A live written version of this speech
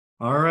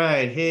All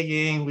right. Hey,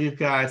 gang, we've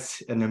got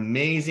an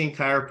amazing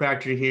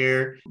chiropractor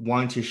here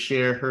wanting to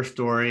share her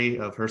story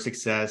of her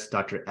success,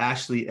 Dr.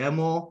 Ashley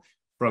Emel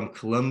from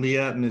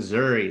Columbia,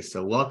 Missouri.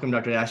 So welcome,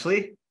 Dr.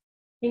 Ashley.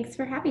 Thanks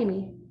for having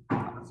me.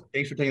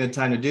 Thanks for taking the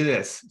time to do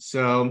this.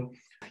 So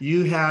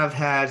you have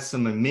had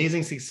some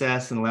amazing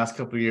success in the last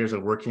couple of years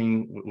of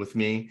working with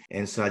me.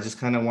 And so I just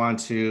kind of want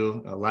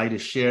to allow you to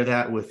share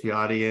that with the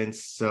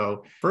audience.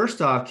 So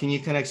first off, can you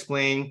kind of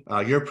explain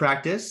your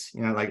practice?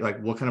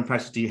 Like what kind of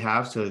practice do you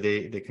have so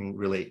they can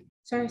relate?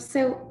 Sure.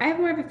 So I have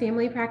more of a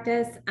family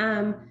practice.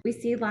 We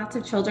see lots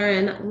of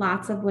children,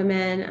 lots of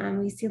women.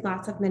 We see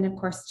lots of men, of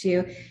course,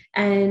 too.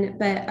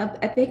 But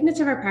a big niche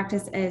of our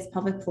practice is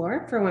pelvic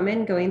floor for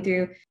women going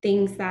through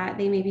things that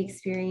they maybe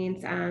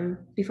experience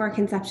before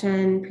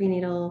conception,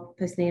 prenatal,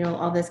 postnatal,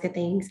 all those good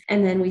things.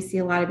 And then we see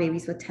a lot of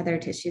babies with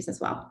tethered tissues as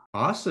well.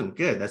 Awesome.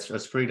 Good.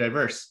 That's pretty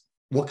diverse.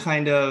 What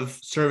kind of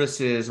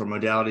services or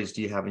modalities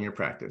do you have in your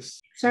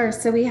practice? Sure.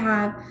 So we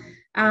have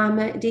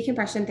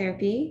decompression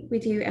therapy. We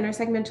do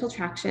intersegmental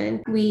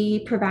traction.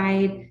 We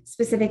provide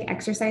specific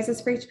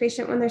exercises for each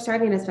patient when they're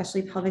starting,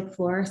 especially pelvic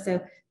floor.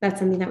 So that's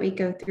something that we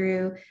go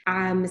through.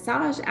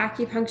 Massage,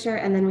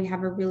 acupuncture, and then we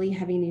have a really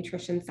heavy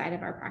nutrition side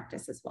of our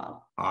practice as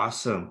well.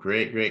 Awesome.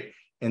 Great, great.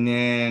 And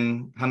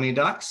then how many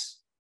docs?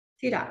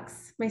 2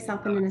 docs,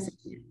 myself and an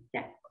assistant.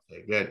 Yeah.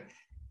 Okay, good.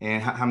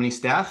 And how many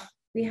staff?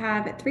 We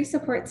have 3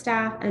 support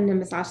staff and a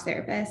massage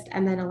therapist,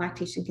 and then a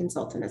lactation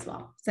consultant as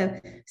well. So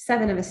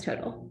 7 of us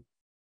total.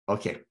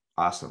 Okay,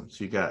 awesome.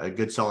 So you got a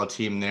good solid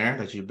team there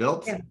that you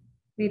built. Yeah,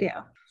 we do.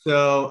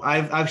 So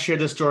I've shared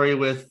this story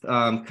with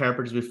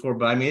chiropractors before,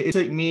 but I mean, it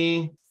took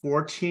me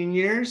 14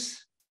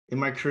 years in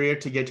my career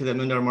to get to that $1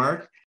 million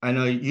mark. I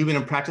know you've been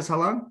in practice how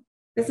long?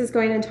 This is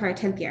going into our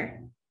 10th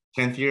year.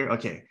 10th year?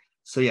 Okay.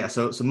 So yeah,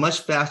 so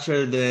much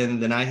faster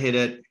than I hit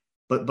it.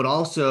 But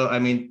also, I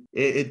mean,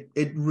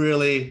 it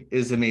really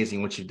is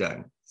amazing what you've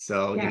done.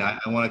 So, Yeah.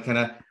 I want to kind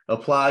of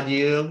applaud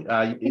you.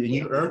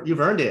 You've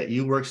earned it.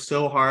 You worked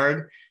so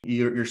hard.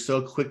 You're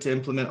so quick to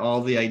implement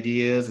all the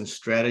ideas and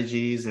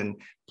strategies and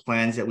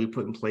plans that we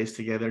put in place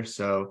together.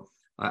 So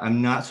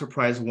I'm not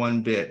surprised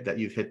one bit that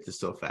you've hit this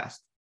so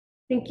fast.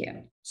 Thank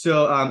you.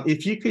 So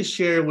if you could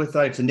share with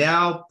us, so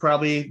now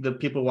probably the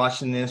people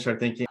watching this are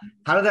thinking,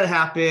 how did that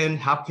happen?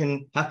 How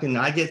can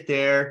I get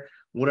there?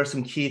 What are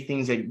some key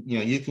things that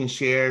you can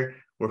share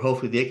where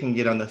hopefully they can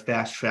get on the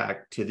fast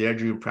track to their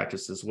dream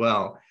practice as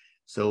well?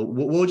 So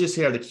what would you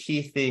say are the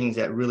key things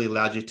that really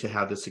allowed you to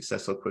have this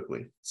success so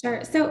quickly?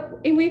 Sure. So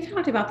and we've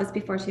talked about this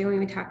before too, when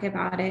we talk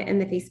about it in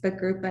the Facebook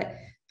group, but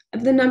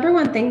the number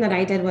one thing that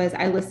I did was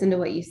I listened to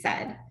what you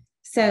said.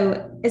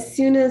 So as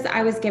soon as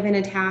I was given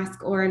a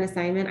task or an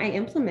assignment, I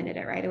implemented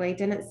it right away.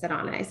 Didn't sit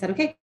on it. I said,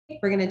 okay,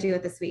 we're going to do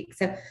it this week.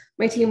 So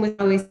my team was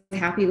always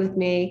happy with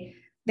me.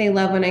 They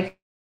love when I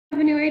have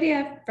a new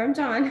idea from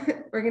John.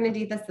 We're going to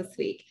do this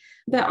week.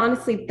 But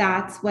honestly,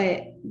 that's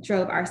what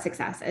drove our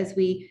success as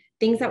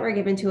things that were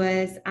given to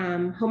us,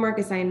 homework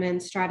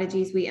assignments,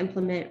 strategies we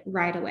implement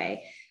right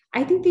away.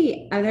 I think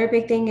the other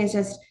big thing is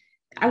just,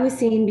 I was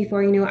seeing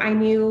before, I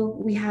knew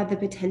we had the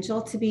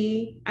potential to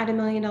be at $1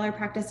 million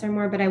practice or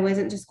more, but I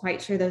wasn't just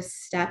quite sure those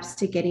steps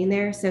to getting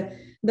there. So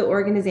the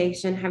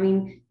organization,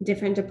 having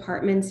different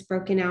departments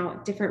broken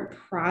out, different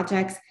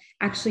projects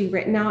actually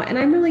written out. And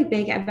I'm really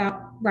big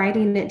about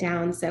writing it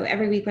down. So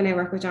every week when I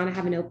work with John, I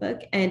have a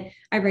notebook and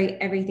I write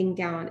everything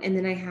down. And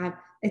then I have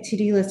a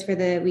to-do list for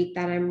the week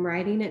that I'm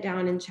writing it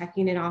down and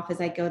checking it off as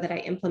I go that I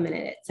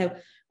implemented it. So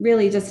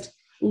really just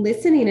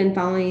listening and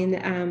following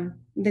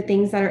the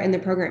things that are in the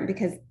program,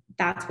 because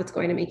that's what's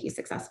going to make you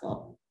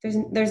successful.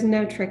 There's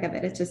no trick of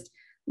it. It's just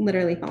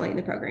literally following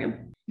the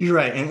program. You're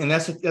right. And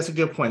that's a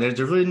good point. There's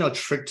really no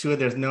trick to it.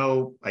 There's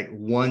no like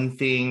one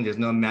thing, there's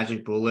no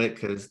magic bullet,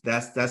 because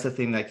that's the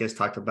thing that gets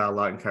talked about a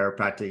lot in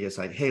chiropractic. It's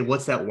like, hey,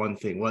 what's that one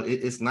thing? Well,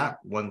 it's not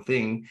one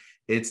thing.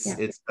 It's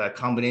a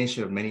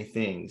combination of many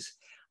things.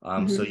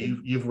 So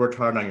you've worked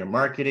hard on your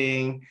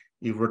marketing,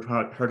 you've worked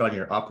hard on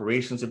your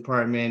operations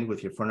department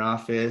with your front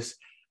office.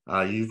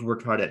 You've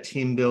worked hard at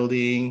team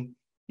building.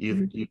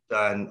 You've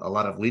done a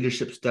lot of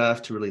leadership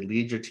stuff to really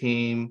lead your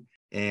team,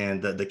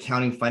 and the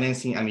accounting,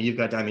 financing. I mean, you've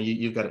got an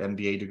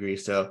MBA degree,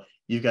 so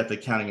you've got the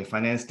accounting and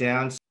finance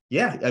down.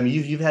 Yeah, I mean,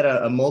 you've had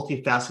a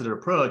multifaceted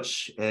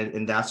approach,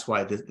 and that's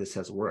why this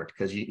has worked,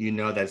 because you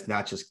know that it's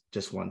not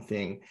just one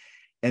thing.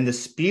 And the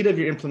speed of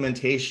your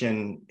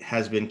implementation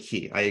has been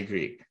key. I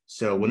agree.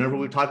 So whenever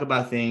we talk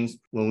about things,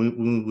 when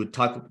we would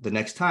talk the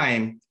next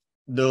time,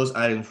 those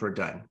items were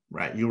done,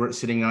 right? You weren't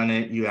sitting on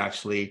it. You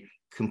actually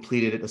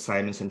completed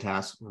assignments and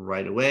tasks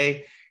right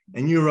away.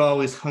 And you were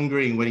always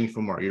hungry and waiting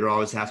for more. You're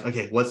always asking,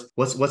 okay,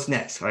 what's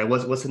next? All right,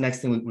 what's the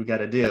next thing we got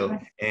to do?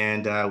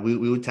 And we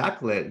would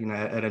tackle it,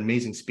 at an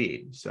amazing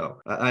speed. So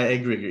I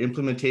agree. Your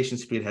implementation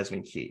speed has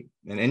been key.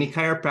 And any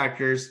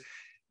chiropractors,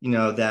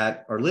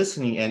 that are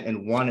listening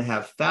and want to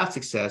have fast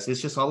success,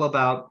 it's just all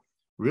about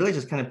really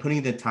just kind of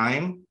putting the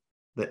time,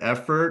 the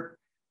effort,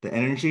 the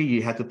energy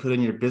you have to put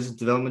in your business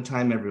development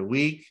time every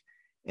week,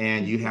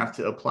 and you have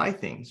to apply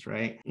things,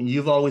 right? And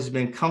you've always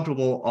been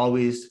comfortable,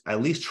 always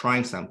at least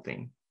trying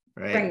something.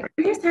 right? Right.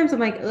 There's times I'm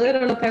like, "Ugh, I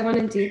don't know if I want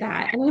to do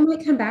that." And I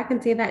might come back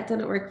and say that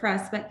didn't work for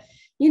us. But,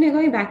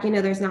 going back,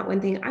 there's not one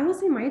thing. I will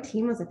say my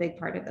team was a big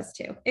part of this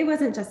too. It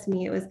wasn't just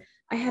me. It was,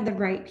 I had the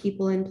right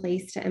people in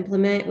place to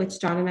implement, which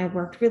John and I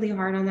worked really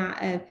hard on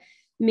that of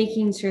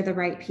making sure the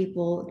right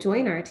people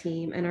join our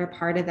team and are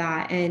part of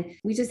that. And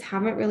we just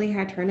haven't really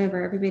had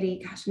turnover. Everybody,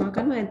 gosh, knock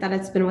on wood, that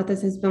it's been with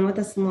us, has been with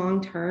us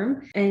long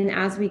term. And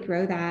as we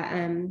grow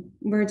that,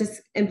 we're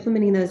just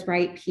implementing those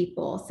right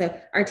people. So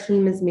our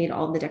team has made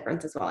all the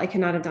difference as well. I could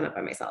not have done it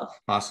by myself.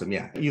 Awesome.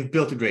 Yeah. You've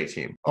built a great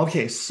team.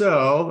 Okay.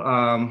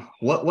 So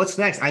what's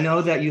next? I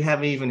know that you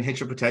haven't even hit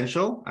your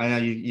potential. I know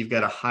you've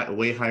got a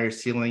way higher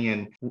ceiling,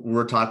 and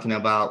we're talking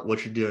about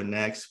what you're doing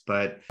next.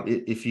 But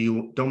if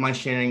you don't mind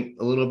sharing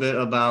a little bit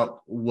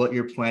about what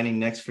you're planning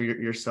next for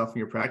yourself and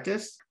your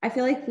practice. I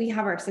feel like we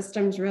have our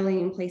systems really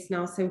in place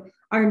now. So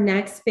our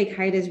next big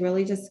height is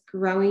really just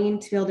growing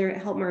to be able to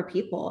help more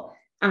people.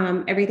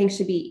 Everything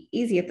should be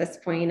easy at this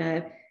point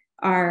of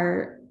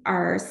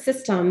our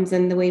systems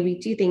and the way we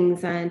do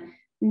things and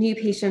new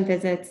patient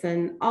visits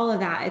and all of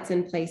that, it's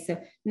in place. So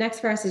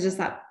next for us is just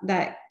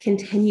that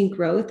continued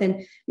growth,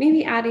 and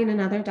maybe adding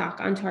another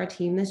doc onto our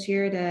team this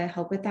year to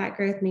help with that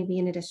growth, maybe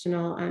an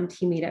additional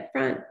teammate up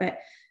front. But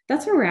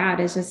that's where we're at,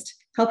 is just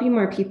helping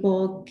more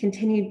people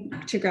continue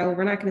to grow.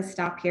 We're not going to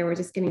stop here. We're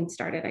just getting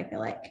started, I feel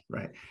like.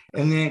 Right.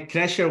 And then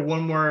can I share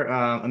one more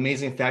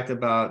amazing fact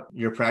about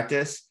your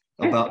practice,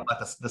 about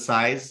the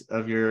size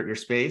of your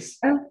space?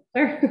 Oh,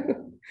 sure.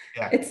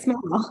 Yeah. It's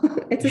small.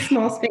 It's a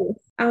small space.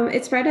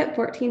 It's right at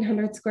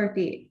 1,400 square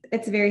feet.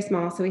 It's very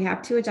small. So we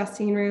have two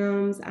adjusting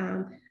rooms,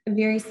 a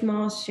very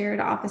small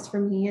shared office for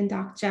me and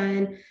Doc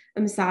Jen,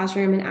 a massage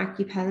room, an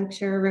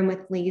acupuncture room with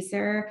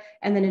laser,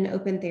 and then an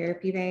open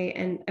therapy bay,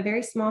 and a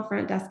very small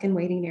front desk and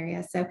waiting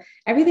area. So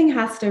everything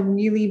has to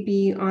really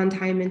be on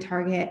time and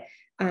target.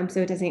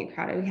 So it doesn't get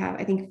crowded. We have,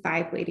 I think,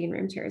 5 waiting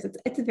room chairs.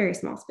 It's a very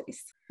small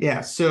space.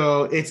 Yeah,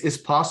 so it's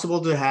possible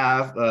to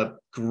have a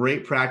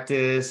great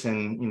practice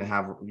and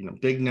have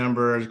big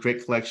numbers,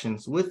 great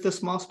collections with the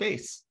small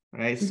space,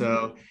 right? Mm-hmm.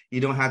 So you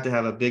don't have to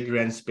have a big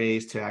rent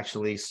space to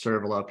actually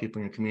serve a lot of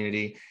people in your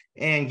community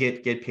and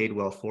get paid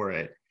well for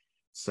it.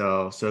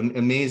 So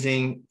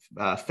amazing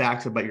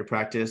facts about your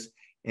practice,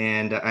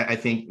 and I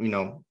think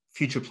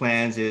future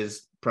plans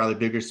is probably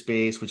bigger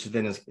space, which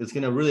then is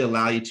going to really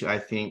allow you to, I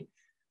think,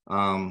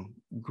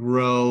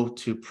 grow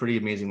to pretty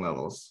amazing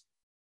levels.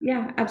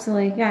 Yeah,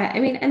 absolutely. Yeah. I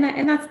mean,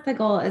 and that's the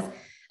goal, is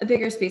a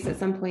bigger space at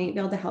some point, be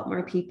able to help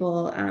more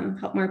people,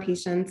 help more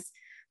patients,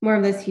 more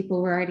of those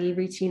people we're already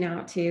reaching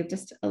out to,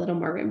 just a little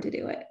more room to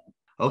do it.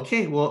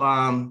 Okay. Well,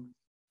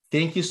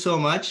 thank you so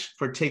much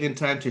for taking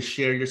time to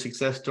share your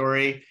success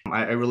story.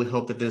 I really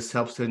hope that this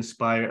helps to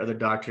inspire other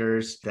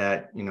doctors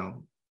that,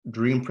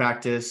 dream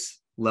practice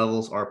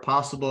levels are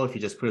possible if you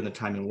just put in the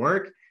time and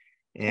work.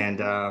 And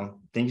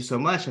thank you so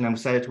much. And I'm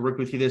excited to work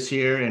with you this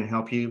year and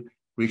help you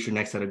reach your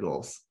next set of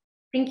goals.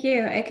 Thank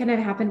you. It couldn't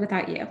have happened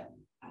without you.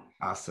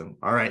 Awesome.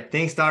 All right.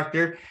 Thanks,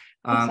 doctor.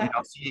 And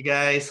I'll see you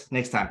guys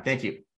next time. Thank you.